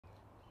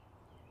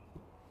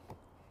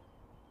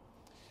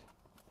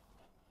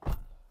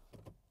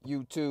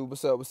YouTube,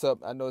 what's up, what's up?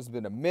 I know it's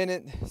been a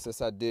minute since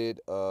I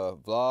did a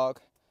vlog.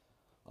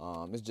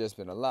 It's just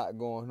been a lot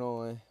going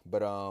on,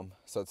 but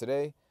so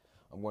today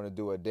I'm going to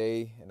do a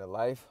day in the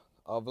life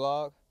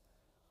vlog.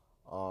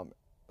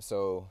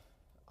 So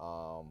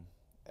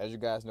as you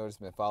guys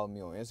noticed, been following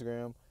me on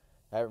Instagram.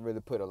 I haven't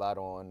really put a lot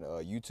on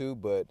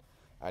YouTube, but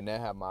I now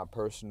have my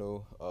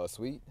personal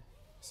suite.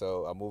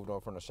 So I moved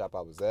on from the shop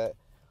I was at.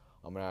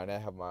 I now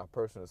have my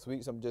personal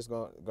suite, so I'm just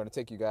gonna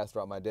take you guys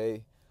throughout my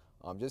day.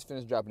 Just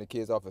finished dropping the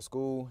kids off at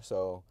school,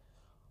 so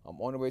I'm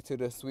on the way to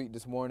the suite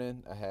this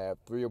morning. I have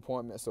 3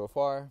 appointments so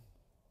far,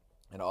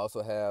 and I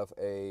also have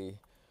a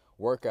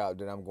workout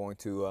that I'm going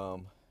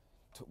to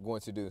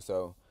do.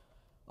 So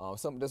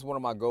that's one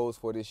of my goals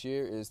for this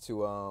year is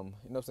to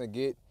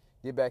get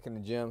back in the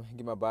gym,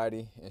 get my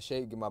body in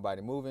shape, get my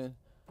body moving.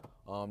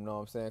 Know what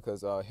I'm saying?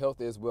 Because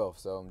health is wealth,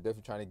 so I'm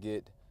definitely trying to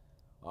get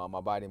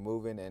my body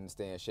moving and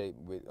stay in shape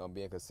with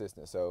being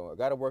consistent. So I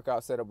got a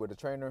workout set up with a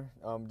trainer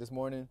this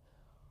morning.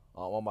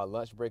 On my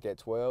lunch break at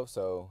 12,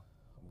 so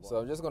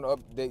I'm just going to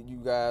update you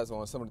guys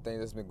on some of the things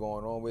that's been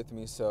going on with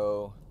me.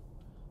 So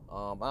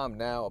I'm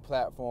now a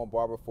platform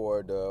barber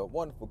for the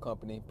wonderful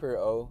company Pure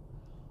O.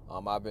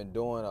 I've been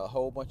doing a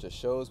whole bunch of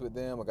shows with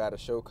them. I got a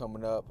show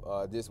coming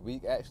up this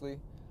week actually.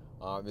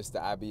 It's the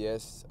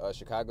IBS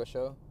Chicago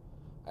show.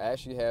 I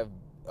actually have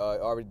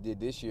already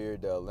did this year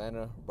the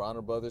Atlanta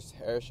Bronner Brothers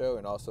hair show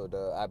and also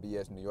the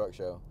IBS New York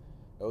show.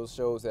 Those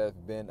shows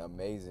have been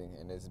amazing,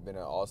 and it's been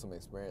an awesome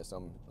experience.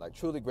 I'm like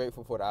truly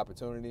grateful for the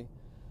opportunity.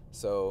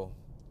 So,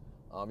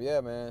 yeah,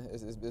 man,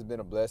 it's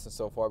been a blessing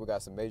so far. We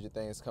got some major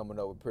things coming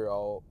up with Pure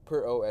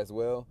O as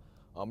well.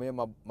 Me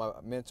and my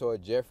mentor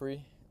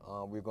Jeffrey,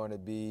 we're going to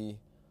be,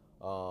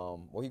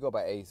 he go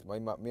by Ace. Me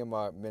and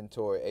my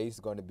mentor Ace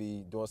going to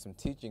be doing some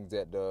teachings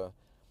at the,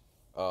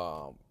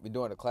 we're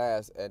doing a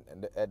class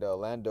at the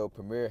Orlando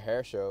Premier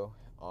Hair Show,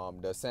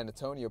 the San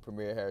Antonio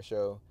Premier Hair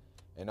Show,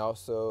 and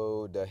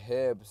also the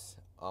HEBS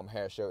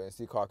hair show in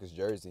Secaucus,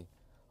 Jersey.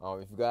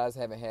 If you guys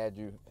haven't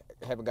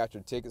got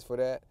your tickets for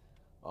that,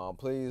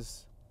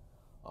 please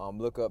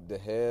look up the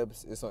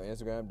HEBS. It's on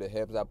Instagram. The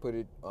HEBS. I put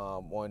it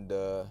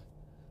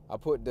I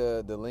put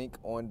the link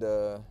on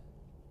the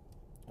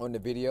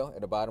video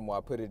at the bottom, where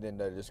I put it in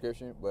the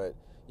description. But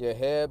yeah,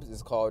 HEBS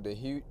is called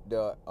it's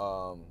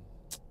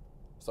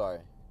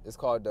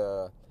called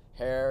the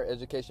Hair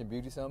Education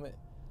Beauty Summit.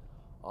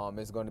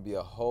 It's going to be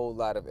a whole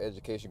lot of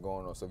education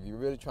going on. So if you're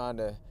really trying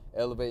to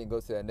elevate and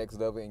go to that next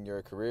level in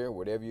your career,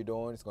 whatever you're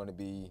doing, it's going to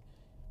be,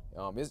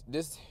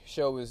 this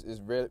show is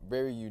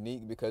very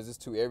unique because it's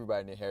to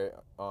everybody in the hair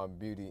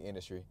beauty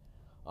industry.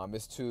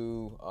 It's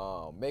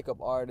to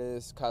makeup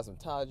artists,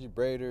 cosmetology,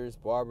 braiders,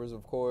 barbers,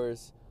 of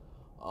course,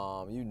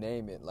 you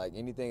name it. Like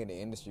anything in the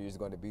industry is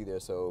going to be there.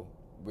 So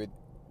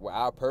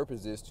our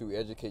purpose is to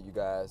educate you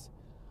guys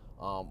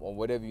on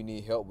whatever you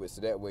need help with,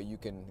 so that way you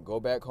can go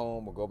back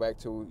home or go back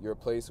to your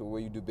place or where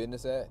you do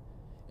business at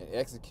and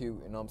execute,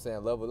 you know what I'm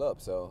saying, level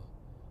up. So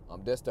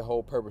that's the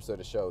whole purpose of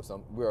the show.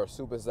 So we are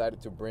super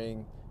excited to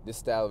bring this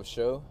style of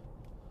show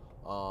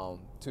to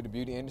the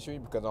beauty industry,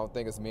 because I don't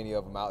think there's many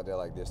of them out there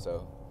like this.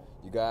 So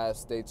you guys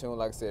stay tuned.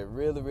 Like I said,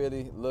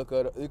 really look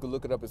it up. You can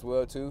look it up as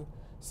well too,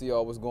 see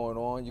all what's going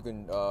on. You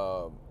can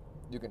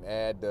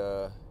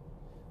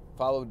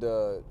follow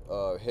the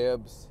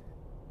HEBS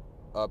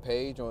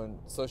page on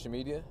social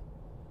media,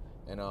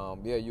 and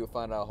yeah, you'll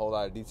find out a whole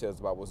lot of details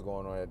about what's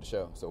going on at the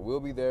show. So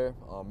we'll be there,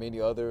 many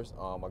others,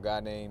 a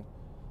guy named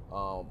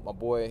my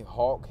boy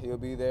Hawk, he'll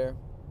be there,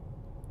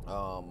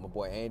 my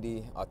boy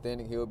Andy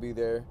Authentic, he'll be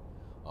there.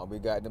 We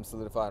got them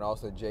solidified, and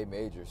also Jay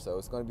Major. So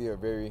it's going to be a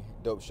very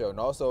dope show. And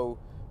also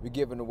we're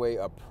giving away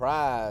a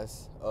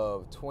prize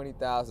of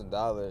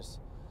 $20,000,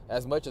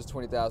 as much as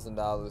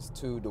 $20,000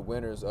 to the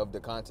winners of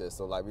the contest.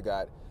 So like we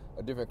got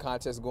a different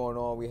contest going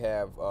on. We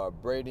have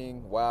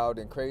braiding wild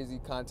and crazy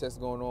contests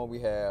going on. We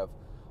have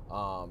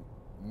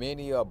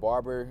many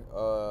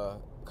barber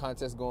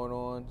contests going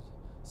on,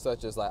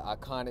 such as like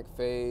iconic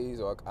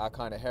fades or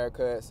iconic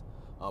haircuts,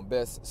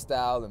 best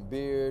style and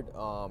beard,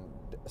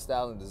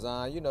 style and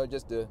design. You know,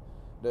 just the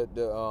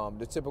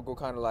typical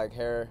kind of like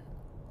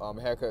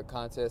haircut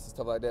contests and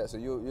stuff like that. So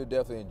you'll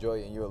definitely enjoy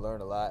it, and you'll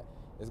learn a lot.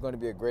 It's going to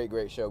be a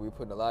great show. We're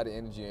putting a lot of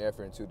energy and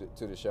effort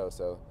into the show.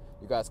 So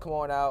you guys come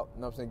on out,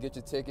 you know what I'm saying, get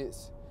your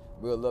tickets.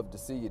 We'll love to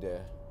see you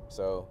there.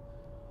 So,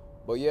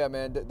 but yeah,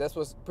 man, that's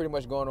what's pretty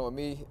much going on with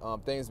me.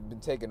 Things have been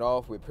taking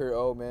off with Pure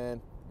O,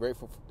 man.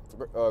 Grateful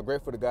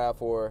to God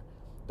for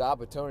the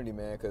opportunity,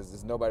 man, because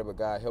there's nobody but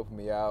God helping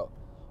me out.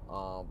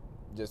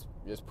 Just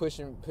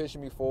pushing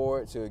me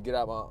forward to get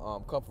out my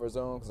comfort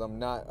zone, because I'm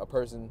not a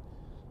person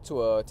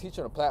to teach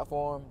on a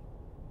platform,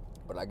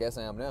 but I guess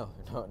I am now.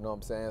 You know what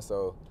I'm saying?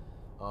 So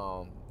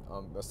I'm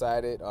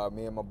excited.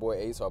 Me and my boy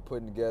Ace are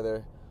putting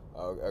together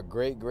a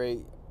great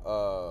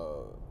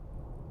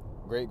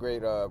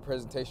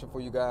presentation for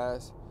you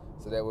guys,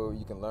 so that way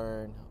you can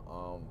learn,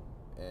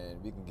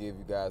 and we can give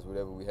you guys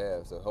whatever we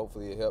have. So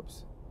hopefully it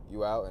helps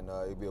you out, and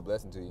it'll be a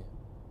blessing to you.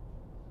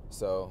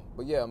 So,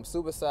 but yeah, I'm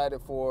super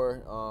excited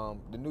for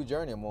the new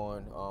journey I'm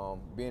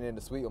on, being in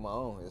the suite on my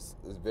own. It's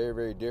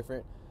very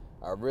different.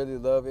 I really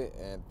love it,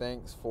 and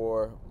thanks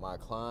for my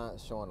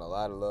clients showing a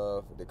lot of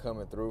love. They're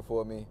coming through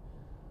for me,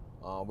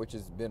 which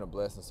has been a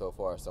blessing so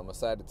far. So I'm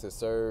excited to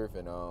serve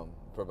and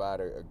provide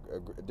a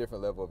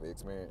different level of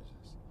experience.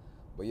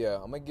 But yeah,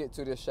 I'm gonna get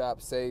to this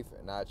shop safe,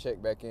 and I'll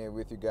check back in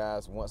with you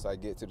guys once I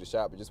get to the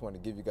shop. I just want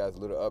to give you guys a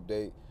little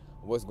update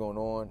of what's going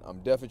on. I'm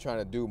definitely trying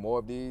to do more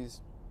of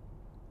these.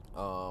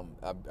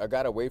 I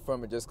got away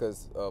from it just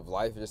because of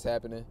life just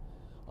happening,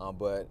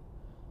 but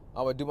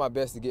I'm gonna do my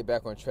best to get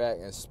back on track,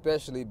 and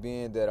especially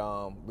being that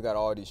we got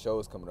all these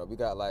shows coming up. We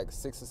got like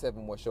 6 or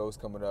 7 more shows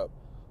coming up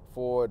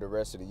for the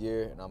rest of the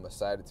year, and I'm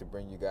excited to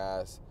bring you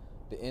guys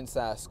the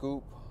inside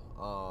scoop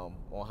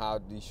on how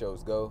these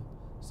shows go.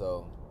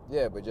 So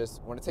yeah, but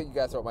just want to take you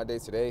guys throughout my day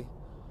today,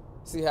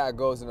 see how it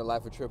goes in the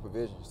life of Triple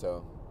Vision.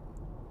 So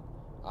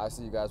I'll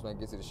see you guys when I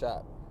get to the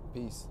shop.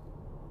 Peace.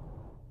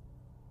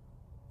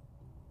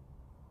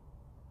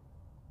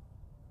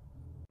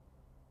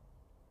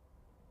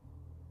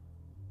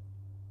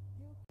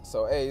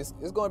 So hey,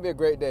 it's going to be a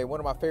great day. One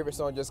of my favorite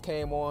songs just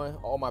came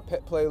on my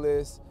pet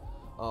playlist.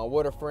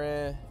 What a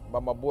Friend by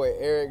my boy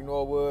Eric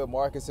Norwood,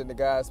 Marcus and the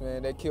guys,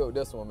 man. They killed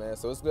this one, man.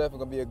 So it's definitely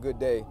going to be a good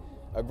day.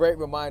 A great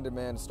reminder,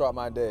 man, to start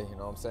my day, you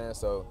know what I'm saying?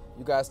 So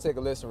you guys take a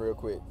listen real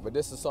quick. But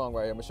this is a song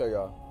right here. I'm going to show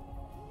y'all.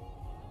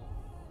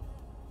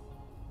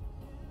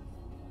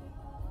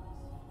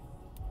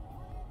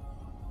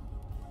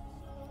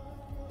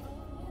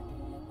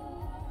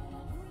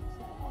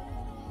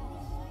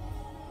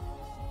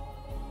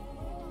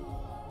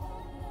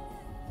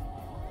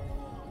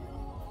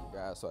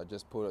 Guys, so I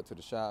just pulled up to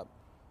the shop,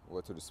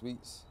 or to the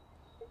suites.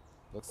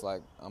 Looks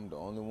like I'm the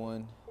only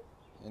one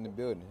in the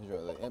building. It's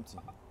really empty.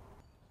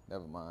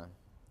 Never mind.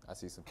 I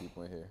see some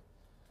people in here.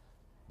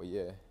 But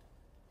yeah,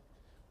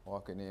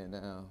 walking in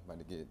now, about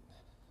to get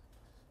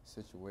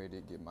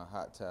situated, get my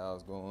hot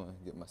towels going,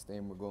 get my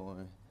steamer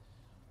going,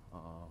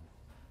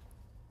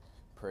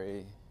 pray,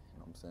 you know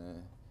what I'm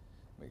saying?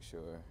 Make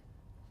sure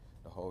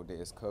the whole day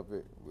is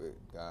covered with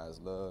God's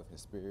love,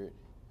 His Spirit,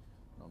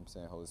 you know what I'm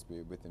saying? Holy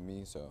Spirit within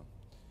me. So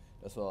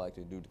that's what I like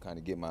to do to kind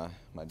of get my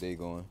day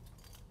going.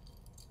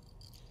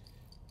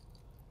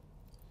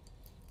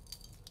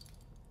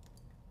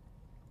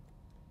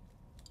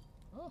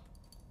 Oh,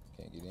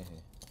 can't get in here.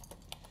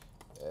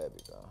 There we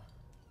go.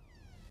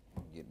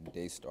 Get the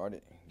day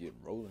started, get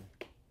rolling.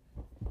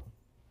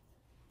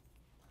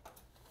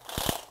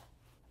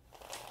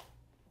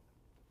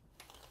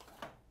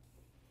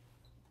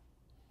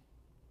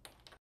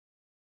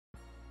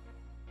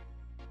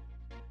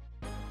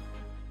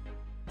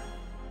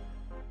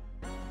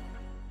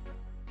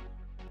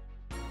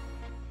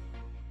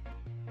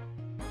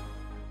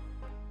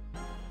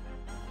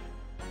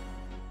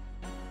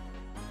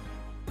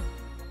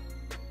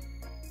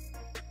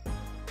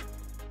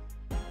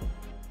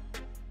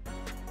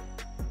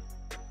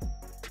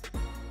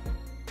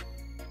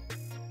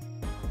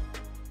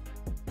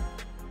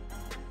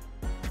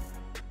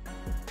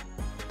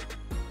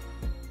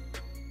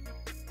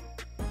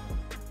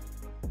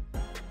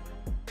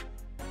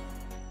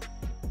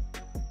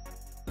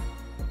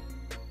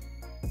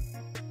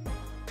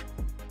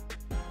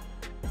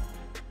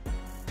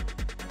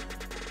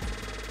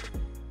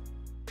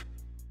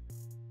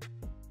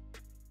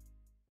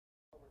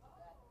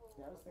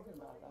 Yeah, I was thinking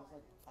about it. I was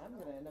like, I'm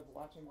going to end up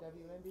watching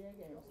WNBA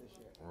games this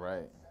year.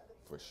 Right,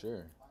 for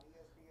sure.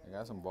 They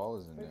got some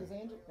ballers in there.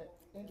 Because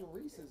Angel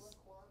Reese is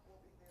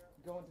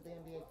going to the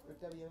NBA for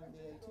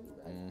WNBA too,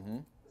 right? Mm-hmm.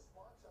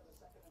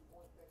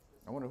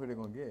 I wonder who they're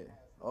going to get.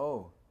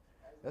 Oh,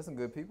 that's some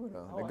good people,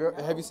 though. The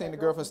girl, have you seen the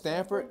girl from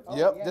Stanford? Oh,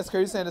 yep, yeah. that's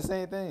Curry saying the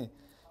same thing.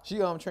 She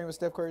trained with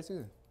Steph Curry,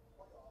 too.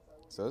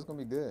 So it's going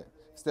to be good.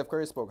 Steph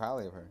Curry spoke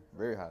highly of her,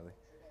 very highly.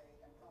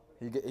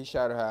 He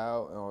shouted her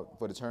out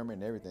for the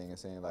tournament and everything, and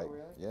saying like,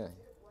 really? yeah,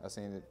 I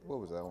seen it. What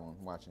was I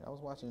watching? I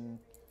was watching.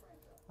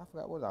 I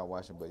forgot what I was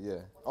watching, but yeah.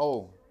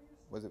 Oh,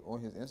 was it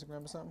on his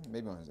Instagram or something?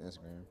 Maybe on his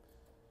Instagram.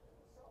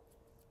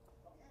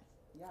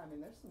 Yeah, I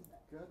mean, there's some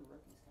good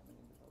rookies coming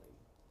into the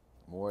league.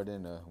 More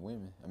than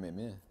women. I mean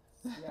men.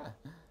 Yeah,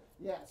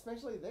 yeah,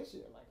 especially this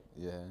year. Like,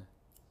 Yeah.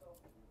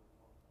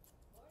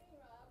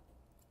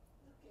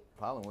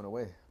 Pollen went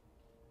away.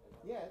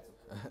 yeah,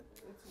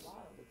 it's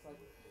wild. It's like,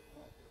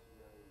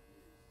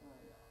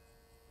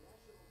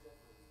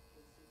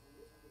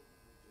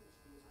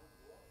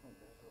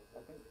 I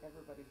think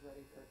everybody's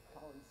ready for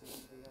pollen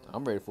season to be over.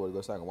 I'm ready for it to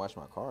go so I can wash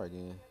my car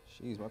again.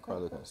 Jeez, my car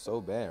looking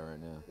so bad right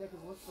now. Yeah, because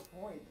what's the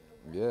point?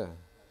 Yeah,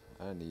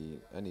 I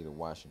need a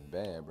washing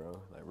bad,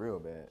 bro. Like real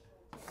bad.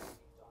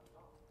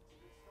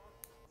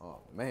 Oh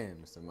man,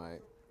 Mr.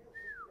 Mike.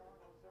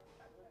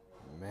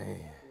 Man.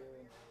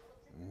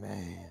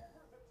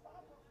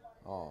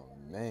 Oh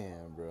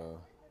man, bro.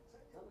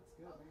 That looks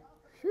good, man.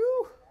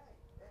 Phew.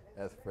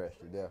 That's fresh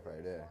to death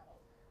right there.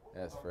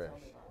 That's fresh.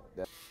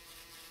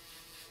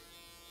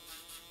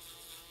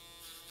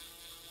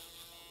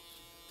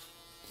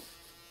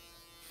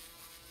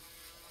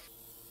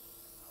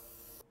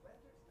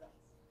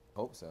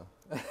 Hope so.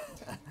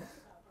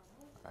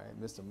 All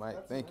right, Mr.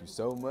 Mike, thank you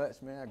so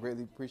much, man. I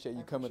greatly appreciate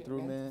you coming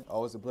through, man.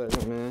 Always a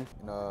pleasure, man.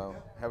 And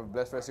have a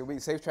blessed rest of your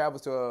week. Safe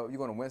travels to, you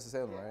going to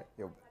Winston-Salem, right?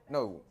 Yo,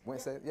 no,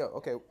 Winston. Yo,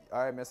 okay. All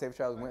right, man. Safe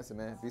travels to Winston,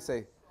 man. Be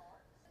safe.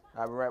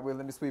 All right, well,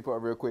 let me sweep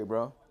up real quick,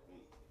 bro.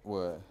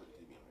 What?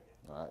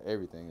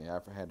 Everything. I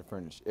had to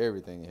furnish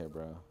everything in here,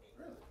 bro.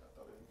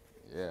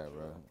 Yeah,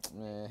 bro.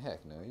 Man,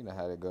 heck no. You know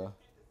how that go.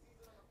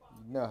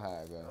 You know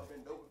how it go.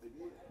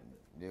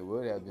 It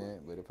would have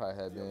been, but it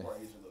probably had been.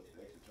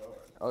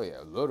 Oh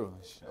yeah, a little.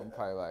 I'm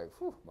probably like,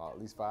 about at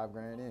least $5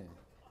 grand in.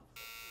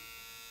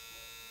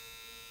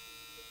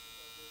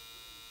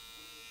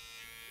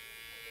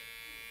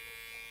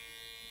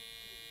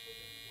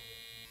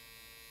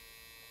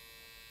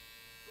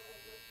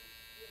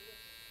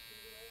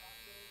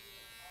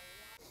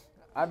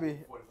 I be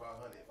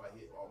 4,500 if I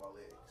hit all my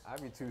legs. I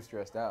be too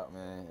stressed out,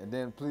 man. And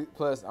then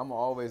plus, I'm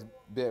always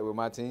bet with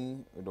my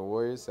team, with the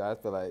Warriors. So I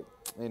feel like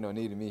ain't no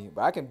need of me.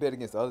 But I can bet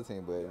against the other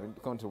team. But when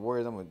it comes to the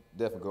Warriors, I'm gonna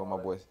definitely go with my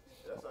boys.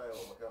 That's how I am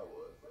with my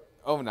Cowboys.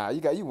 Oh nah,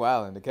 you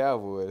wildin' the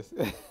Cowboys.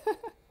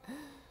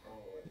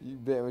 You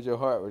bet with your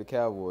heart with the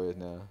Cowboys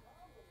now.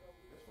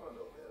 It's fun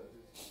though, man.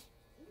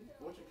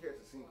 Once you catch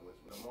the sequence,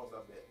 the most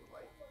I bet was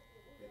like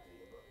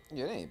 $15.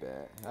 Yeah, that ain't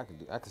bad.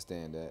 I could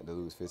stand that to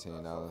lose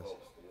 $15.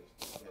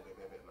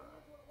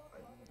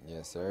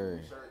 Yes,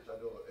 sir.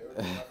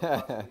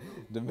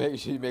 To make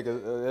sure you make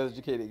an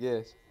educated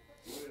guess.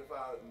 Even if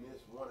I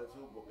miss one or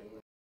two,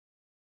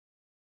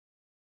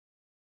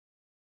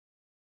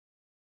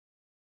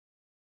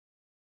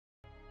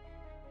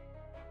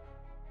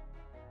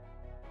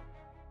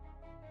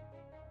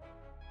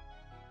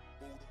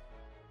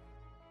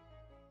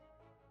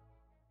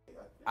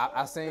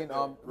 I seen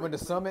when the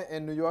summit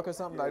in New York or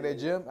something like that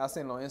gym. I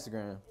seen it on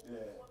Instagram. Yeah.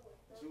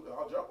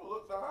 Our jumper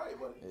looked alright,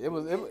 but it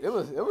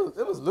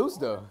was loose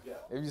though. Yeah.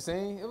 If you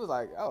seen, it was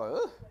like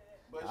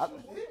But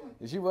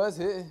she was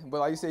hitting, but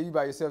like you said, you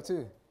by yourself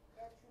too.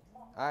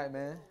 All right,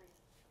 man.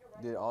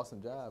 Did an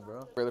awesome job,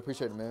 bro. Really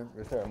appreciate it, man.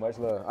 Return, much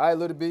love. All right,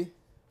 little B.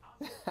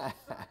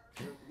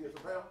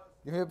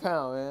 Give me a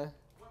pound, man.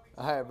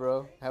 All right,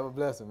 bro. Have a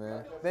blessing,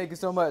 man. Thank you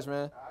so much,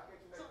 man.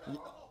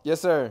 Yes,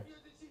 sir.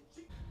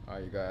 All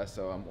right, you guys.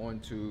 So I'm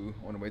on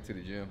the way to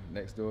the gym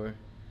next door.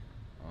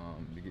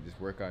 To get this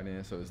workout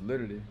in. So it's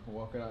literally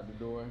walking out the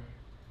door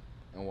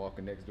and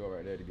walking next door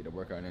right there to get the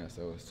workout in.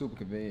 So it's super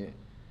convenient,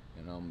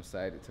 and I'm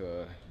excited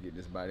to get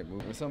this body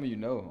moving. And some of you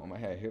know, I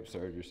had hip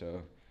surgery,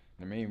 so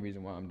the main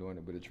reason why I'm doing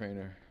it with a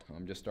trainer,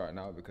 I'm just starting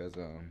out because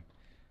I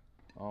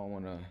don't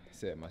want to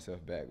set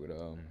myself back with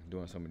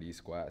doing some of these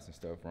squats and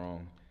stuff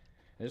wrong.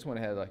 I just want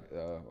to have like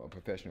a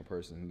professional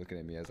person looking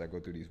at me as I go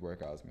through these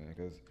workouts, man,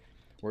 because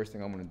worst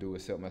thing I'm going to do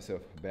is set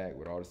myself back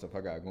with all the stuff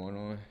I got going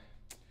on.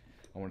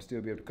 I want to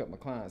still be able to cut my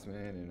clients, man,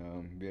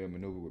 and be able to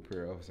maneuver with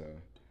Pro. So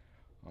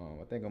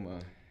I think I'm going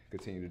to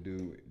continue to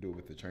do it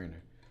with the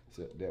trainer.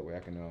 So that way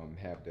I can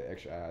have the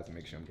extra eyes and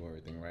make sure I'm doing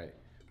everything right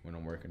when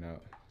I'm working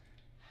out.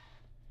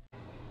 All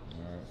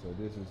right, so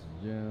this is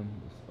the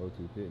gym. It's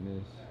O2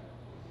 Fitness.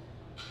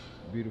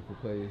 Beautiful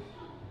place,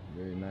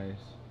 very nice.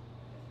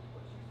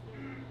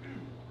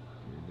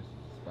 Yeah, this is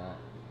the spot.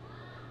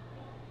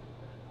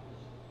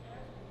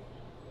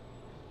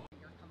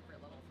 Your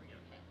comfort level for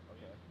your hip.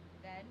 Okay.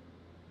 Then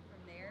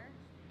from there,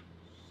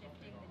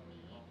 shifting the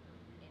knee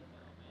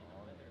inward.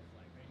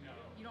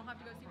 You don't have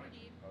to go super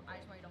deep. Okay. I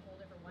just want you to hold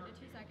it for 1 to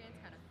 2 seconds,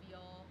 kind of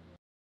feel.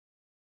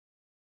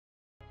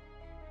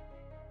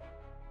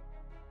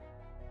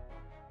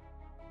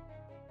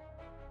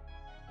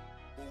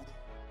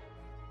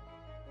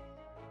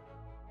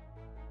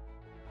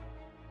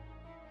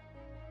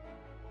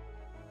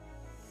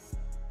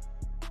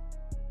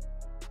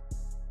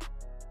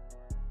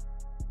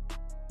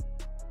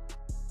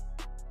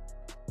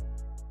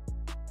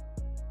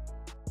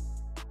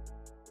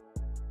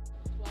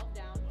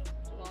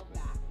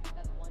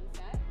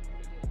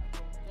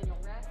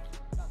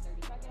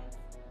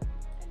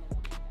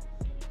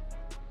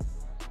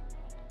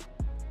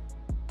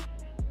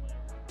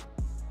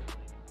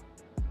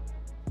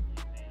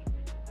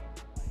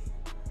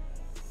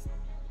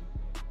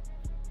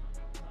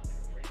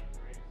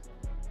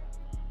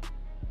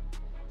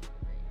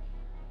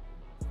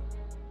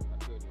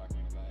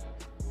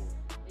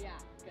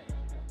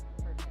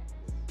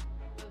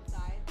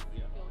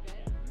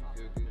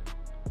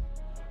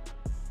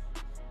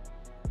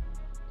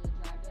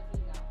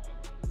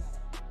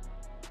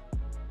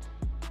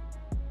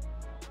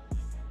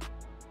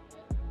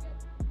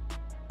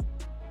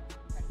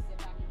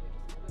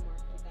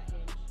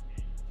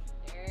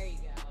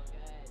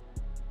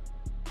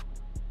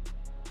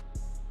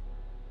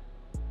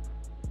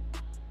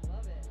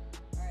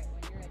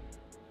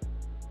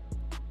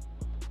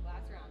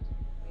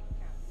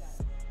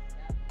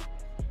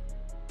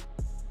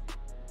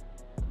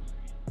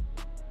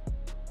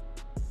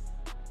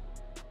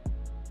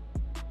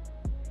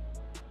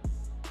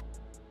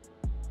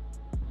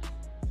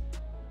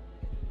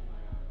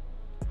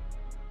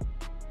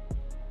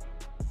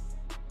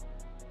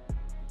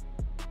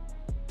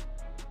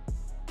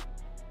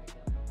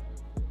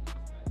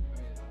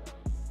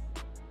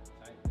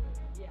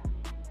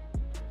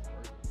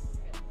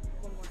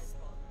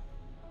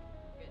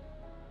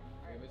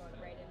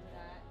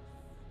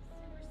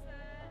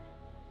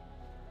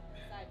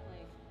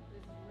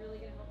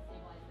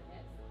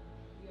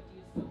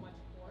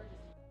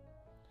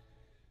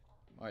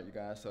 Alright, you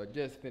guys, so I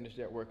just finished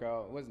that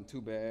workout. It wasn't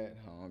too bad.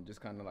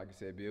 Just kind of, like I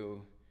said,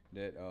 build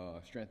that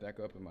strength back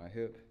up in my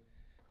hip.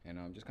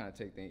 And just kind of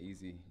take things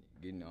easy,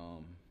 getting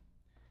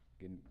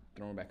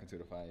thrown back into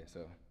the fight.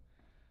 So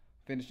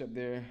finished up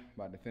there,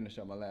 about to finish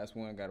up my last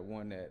one. Got a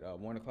one at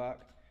 1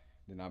 o'clock.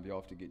 Then I'll be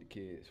off to get the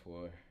kids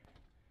for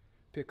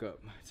pickup.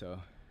 So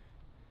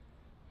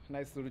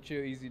nice little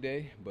chill, easy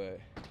day, but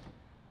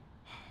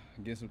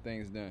getting some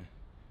things done.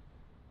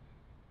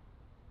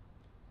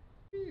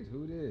 Jeez,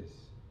 who this?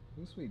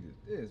 Who sweet is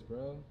this,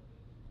 bro?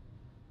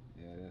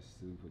 Yeah, that's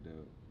super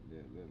dope.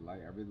 That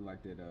light, I really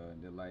like that.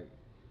 That light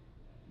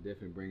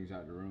definitely brings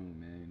out the room,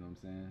 man. You know what I'm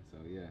saying? So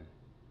yeah.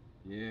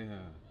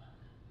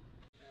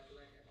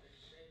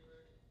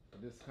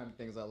 This kind of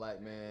things I like,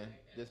 man.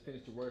 Just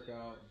finished the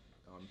workout.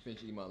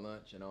 Finished eating my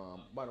lunch, and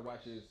about to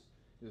watch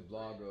this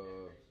vlog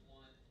of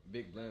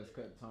Big Blends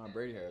cutting Tom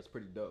Brady hair. It's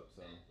pretty dope.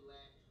 So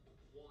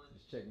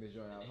just checking this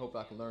joint out. Hope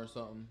I can learn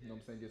something. You know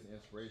what I'm saying? Get some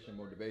inspiration,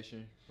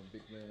 motivation from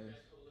Big Blends.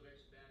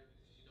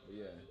 But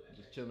yeah,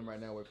 just chilling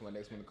right now. Wait for my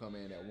next one to come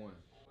in at 1.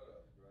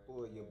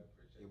 Boy, your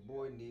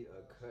boy need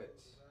a cut,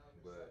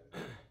 but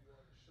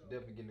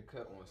definitely getting a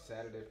cut on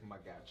Saturday from my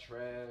guy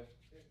Trav.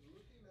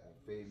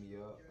 Fade me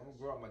up. I'm gonna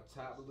grow out my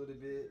top a little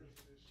bit,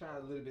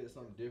 trying a little bit of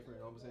something different.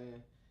 You know what I'm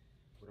saying?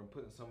 But I'm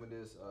putting some of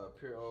this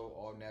Pure O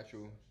all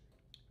natural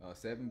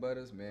 7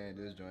 butters. Man,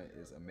 this joint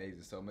is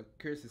amazing. So I'm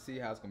curious to see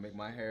how it's gonna make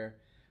my hair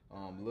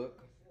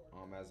look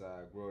as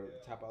I grow the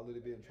top out a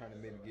little bit. I'm trying to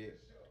maybe get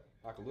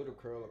like a little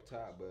curl up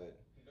top, but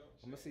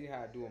I'm gonna see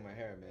how I do with my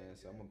hair, man.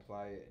 So I'm gonna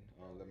apply it,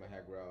 let my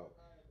hair grow out.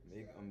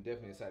 I'm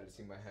definitely excited to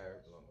see my hair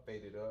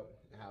faded up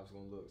and how it's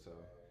gonna look. So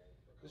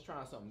just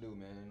trying something new,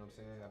 man. You know what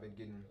I'm saying? I've been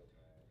getting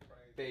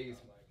fades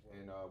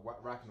and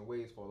rocking the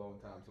waves for a long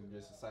time, so I'm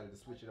just excited to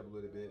switch it up a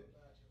little bit.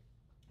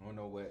 I don't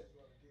know what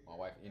my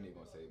wife Indy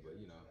gonna say, but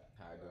you know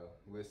how I go.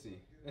 We'll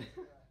see.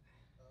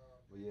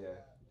 But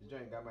yeah, the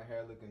joint got my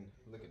hair looking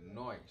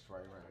nice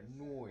right around.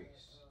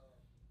 Nice.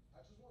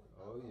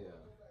 Oh yeah.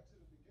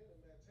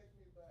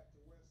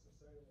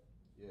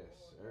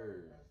 Yes,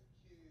 sir.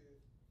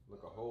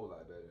 Look a whole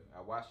lot better. I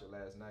watched it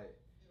last night.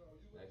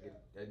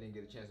 I didn't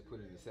get a chance to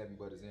put any 7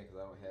 butters in because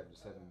I don't have the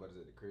 7 butters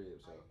at the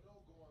crib, so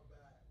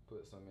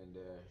put some in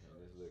there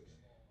and it's looking,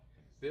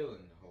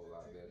 feeling a whole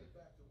lot better.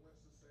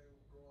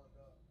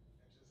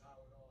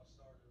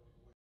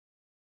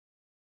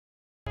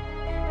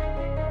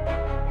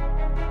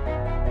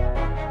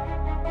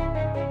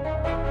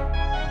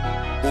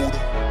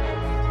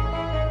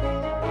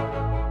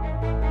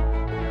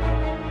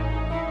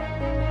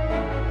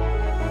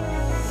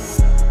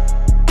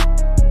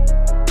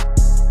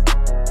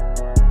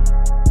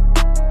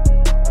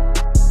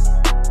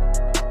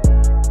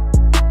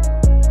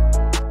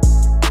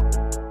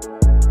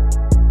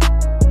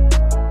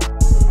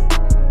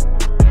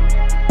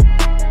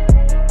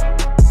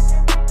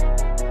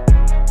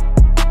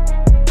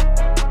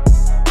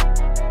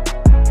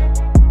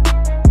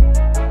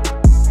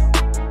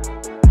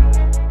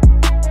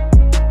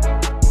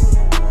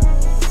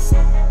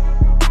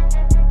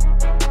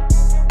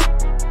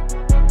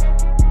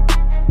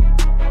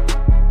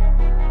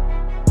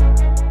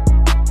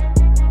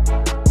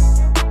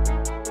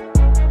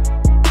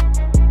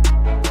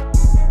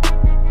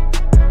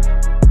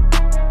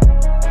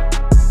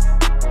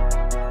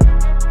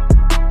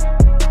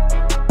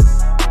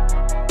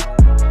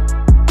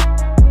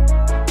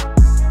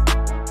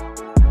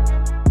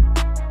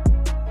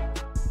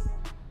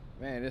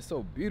 It's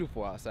so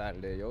beautiful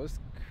outside today, yo. It's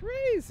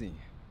crazy.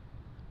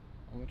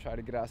 I'm gonna try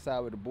to get outside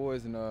with the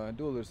boys and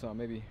do a little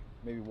something.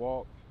 Maybe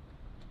walk.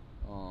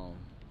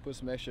 Put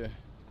some extra,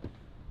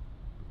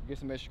 get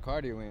some extra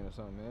cardio in or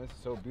something, man.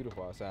 It's so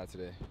beautiful outside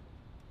today.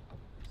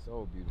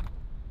 So beautiful.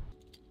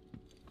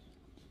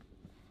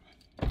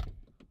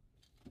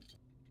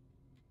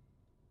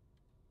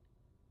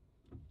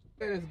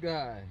 Look at this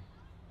guy.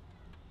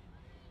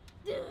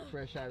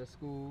 Fresh out of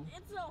school.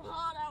 It's so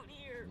hot out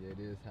here. Yeah, it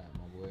is hot,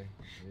 my boy.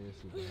 It is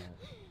super hot.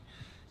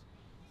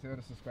 Tell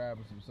the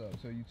subscribers what's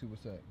up. Tell YouTube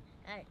what's up.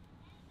 Hey.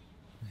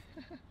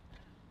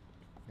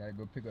 Gotta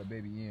go pick up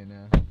baby Ian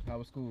now. How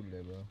was school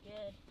today, bro?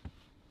 Good.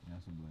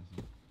 That's a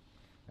blessing.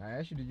 I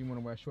asked you, did you want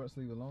to wear short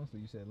sleeve or long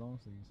sleeve? You said long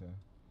sleeve, so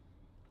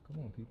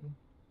come on, people.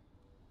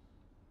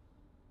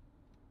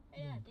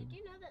 Hey, Dad, did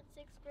you know that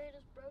 6th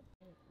graders broke?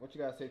 What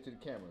you gotta say to the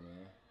camera,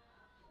 man?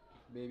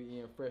 Baby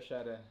Ian fresh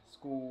out of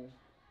school.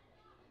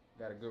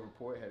 Got a good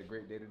report, had a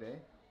great day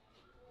today.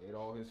 Ate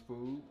all his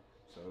food,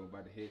 so we're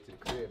about to head to the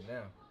crib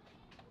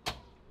now.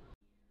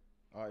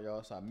 Alright,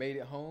 y'all, so I made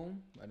it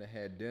home. I done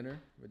had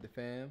dinner with the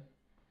fam.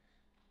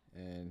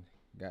 And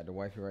got the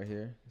wifey right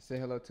here. Say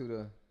hello to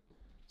the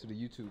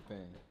YouTube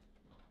fam.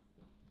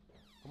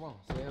 Come on,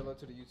 say hello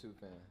to the YouTube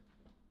fam.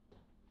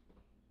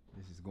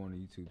 This is going to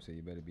YouTube, so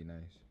you better be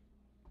nice.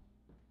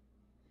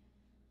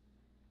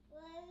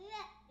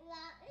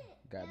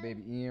 Got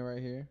baby Ian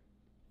right here.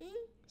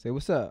 Say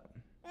what's up.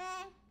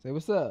 Say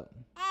what's up.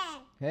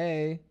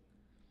 Hey.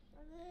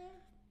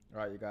 All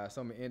right, you guys.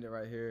 So I'm gonna end it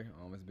right here.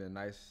 It's been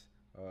nice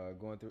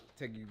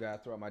taking you guys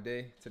throughout my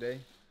day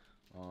today.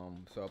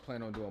 So I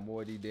plan on doing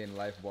more D-Day in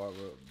Life barber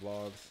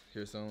vlogs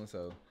here soon.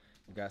 So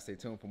you guys stay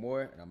tuned for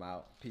more, and I'm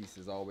out. Peace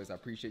as always. I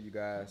appreciate you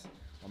guys.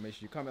 Make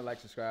sure you comment, like,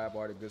 subscribe,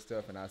 all the good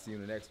stuff, and I'll see you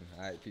in the next one.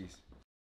 All right, peace.